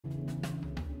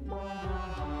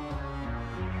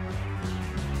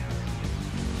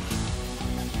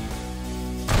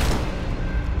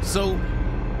So,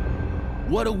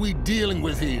 what are we dealing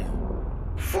with here?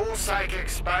 4 psychic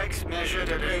spikes measured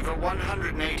at over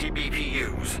 180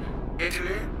 BPUs.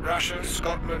 Italy, Russia,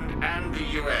 Scotland, and the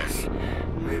US.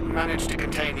 We've managed to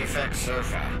contain the effects so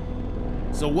far.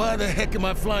 So why the heck am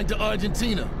I flying to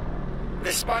Argentina?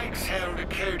 The spikes held a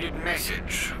coded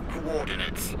message,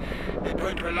 coordinates. They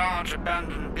point to a large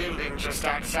abandoned building just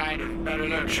outside of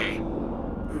Bariloche.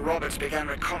 Roberts began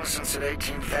reconnaissance at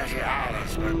 1830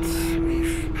 hours, but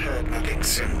we've heard nothing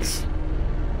since.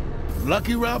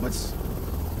 Lucky Roberts?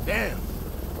 Damn.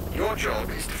 Your job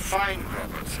is to find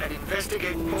Roberts and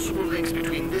investigate possible links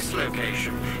between this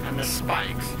location and the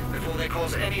spikes before they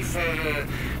cause any further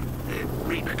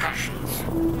repercussions.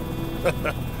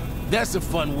 That's a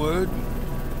fun word.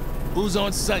 Who's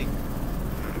on site?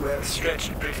 We're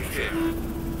stretched pretty thin.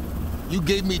 You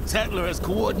gave me Tatler as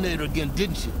coordinator again,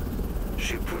 didn't you?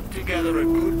 She put together a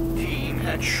good team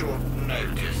at short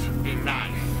notice. Be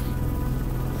nice.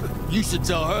 You should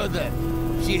tell her that.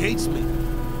 She hates me.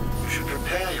 You should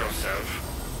prepare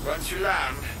yourself. Once you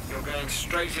land, you're going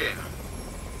straight in.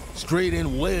 Straight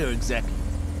in where exactly?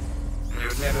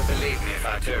 You'd never believe me if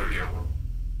I told you.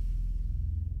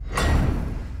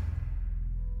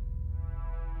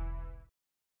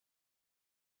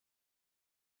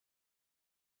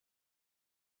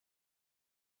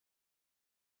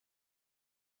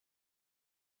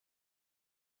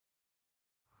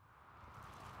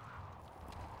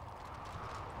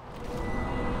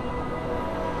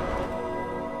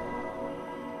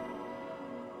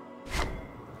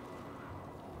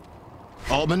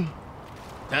 Altman?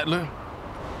 Tatler?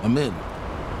 I'm in.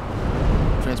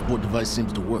 Transport device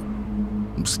seems to work.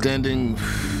 I'm standing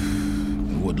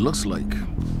in what looks like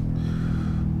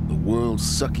the world's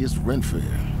suckiest rent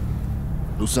fair.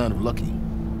 No sign of Lucky.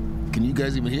 Can you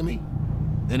guys even hear me?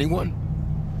 Anyone?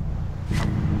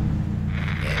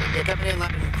 Yeah, they're coming in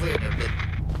loud and clear.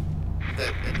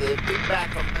 The big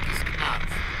back from Lucky's out.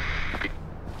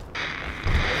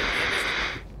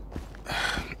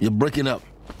 You're breaking up.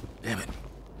 Damn it.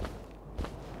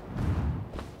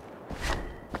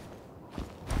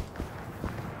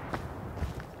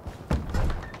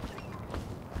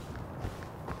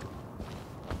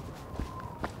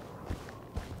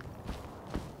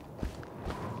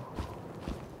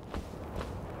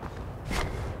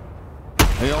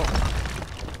 Hey, all.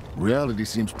 Reality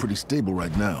seems pretty stable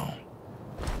right now.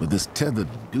 But this tethered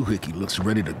doohickey looks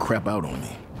ready to crap out on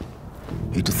me.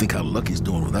 Hate to think how Lucky's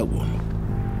doing without one.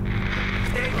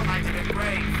 Stabilizing it,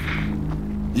 great.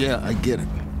 Yeah, I get it.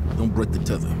 Don't break the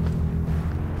tether.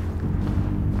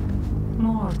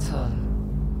 Mortal.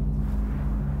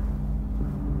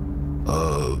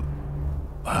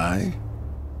 Hi?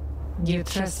 You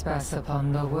trespass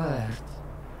upon the word.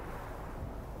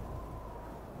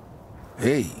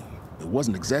 Hey, it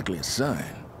wasn't exactly a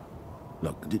sign.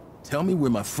 Look, tell me where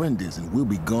my friend is and we'll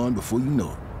be gone before you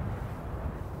know it.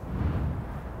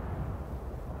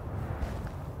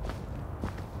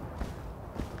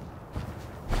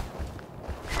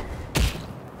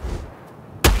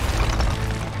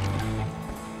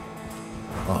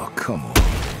 Oh, come on.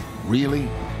 Really?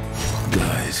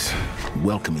 Guys,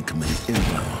 welcoming committee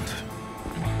inbound.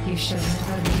 You shall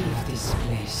never leave this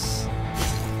place.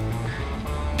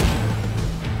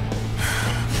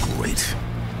 Great.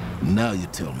 Now you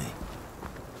tell me.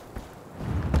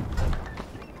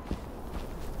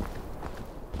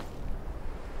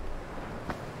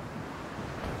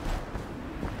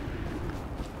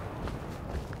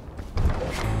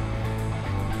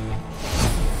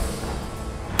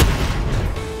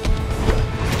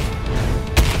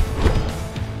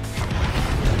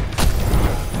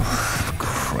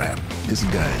 This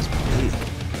guy's big.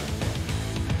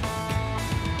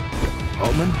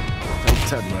 Altman, tell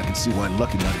Tatler I can see why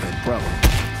Lucky might have had problems.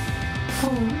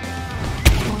 Fool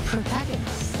or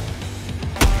protagonist?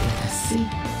 Let us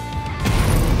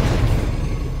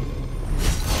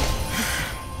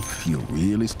see. You're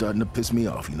really starting to piss me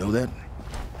off, you know that?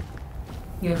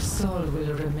 Your soul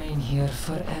will remain here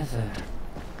forever.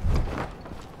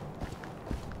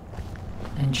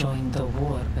 And join the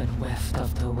warp and weft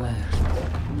of the world.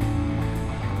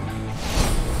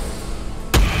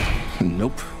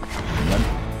 Nope. Not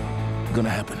gonna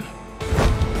happen.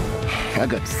 I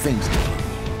got things to do.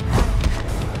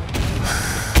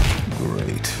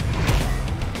 Great.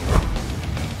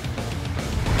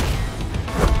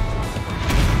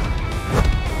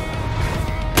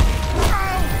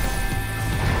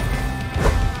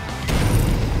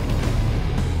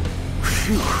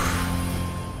 Phew.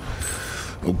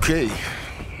 Okay,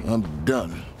 I'm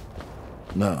done.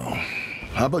 Now,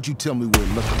 how about you tell me where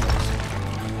Lucky is?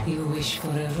 You wish for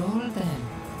a role, then?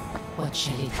 What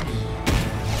shall it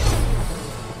be?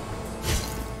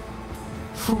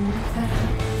 fool,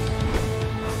 perhaps?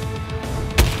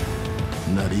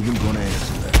 Not even gonna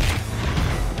answer that.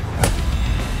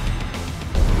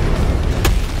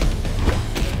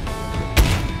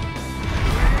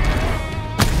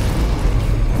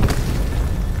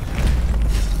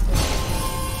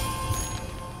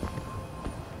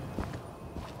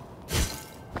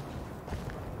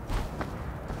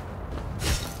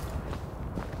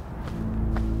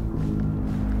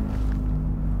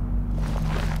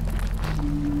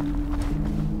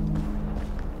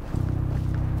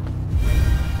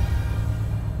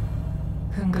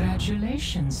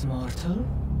 Congratulations, mortal.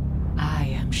 I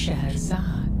am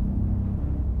Scheherazade.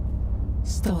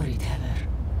 Storyteller,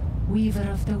 weaver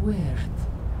of the Wyrd,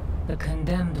 the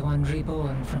condemned one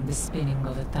reborn from the spinning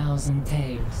of 1,000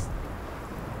 tales.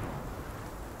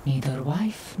 Neither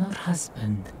wife nor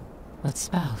husband, but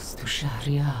spouse to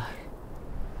Shahryar.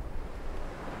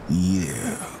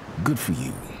 Yeah, good for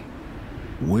you.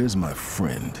 Where's my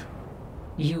friend?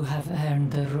 You have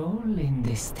earned the role in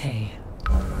this tale.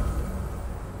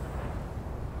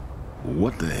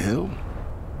 What the hell?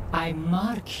 I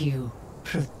mark you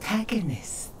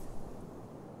protagonist.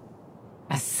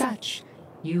 As such,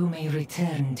 you may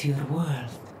return to your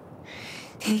world.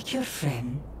 Take your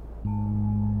friend.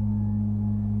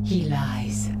 He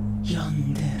lies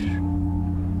yonder.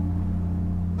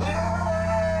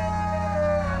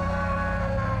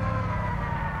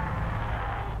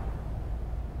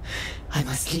 I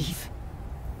must leave,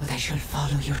 but I shall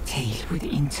follow your tale with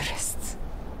interest.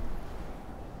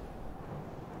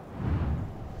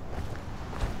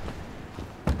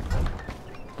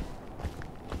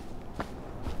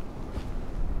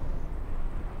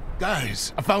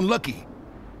 Guys, I found Lucky.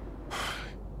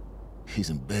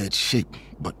 He's in bad shape,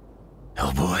 but...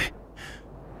 Hellboy.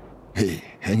 Hey,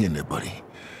 hang in there, buddy.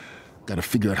 Gotta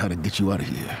figure out how to get you out of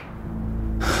here.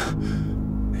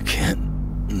 I can't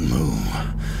move.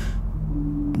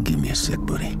 Give me a sec,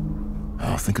 buddy.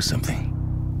 I'll think of something.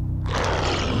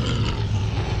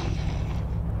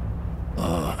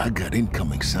 I got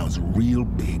incoming. Sounds real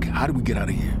big. How do we get out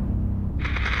of here?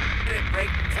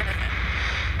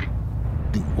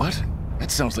 Do what? That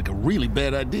sounds like a really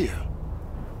bad idea.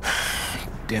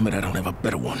 Damn it, I don't have a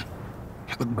better one.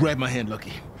 Grab my hand,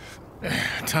 Lucky.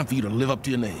 Time for you to live up to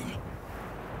your name.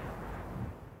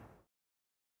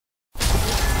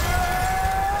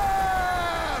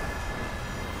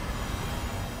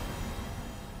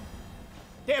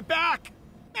 Get back!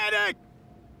 Medic!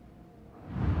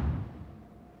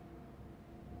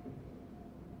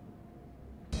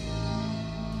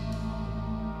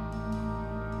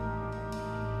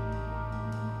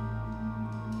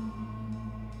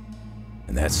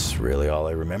 And that's really all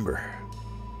I remember.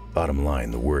 Bottom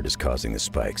line, the Wyrd is causing the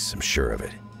spikes, I'm sure of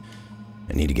it.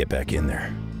 I need to get back in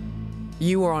there.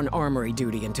 You were on armory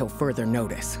duty until further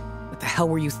notice. What the hell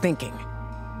were you thinking?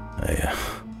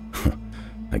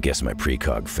 I guess my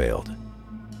precog failed.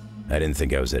 I didn't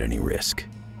think I was at any risk.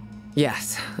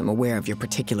 Yes, I'm aware of your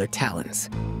particular talents,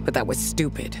 but that was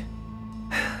stupid.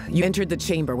 You entered the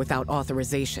chamber without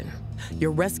authorization.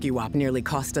 Your rescue op nearly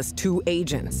cost us 2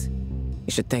 agents.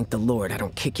 You should thank the Lord I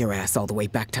don't kick your ass all the way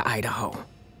back to Idaho.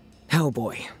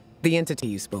 Hellboy, the entity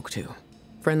you spoke to.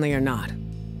 Friendly or not?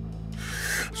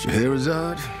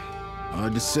 Scheherazade?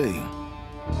 Hard to say.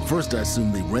 First I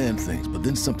assumed they ran things, but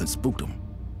then something spooked them.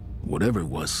 Whatever it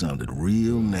was sounded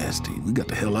real nasty. We got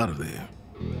the hell out of there.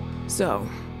 So,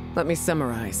 let me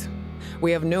summarize.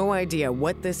 We have no idea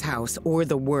what this house or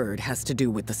the Wyrd has to do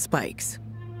with the spikes.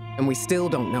 And we still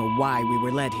don't know why we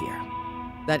were led here.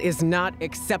 That is not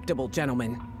acceptable,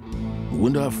 gentlemen.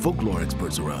 When do our folklore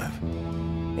experts arrive?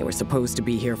 They were supposed to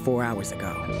be here 4 hours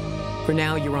ago. For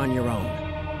now, you're on your own.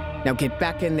 Now get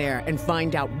back in there and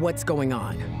find out what's going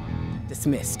on.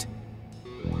 Dismissed.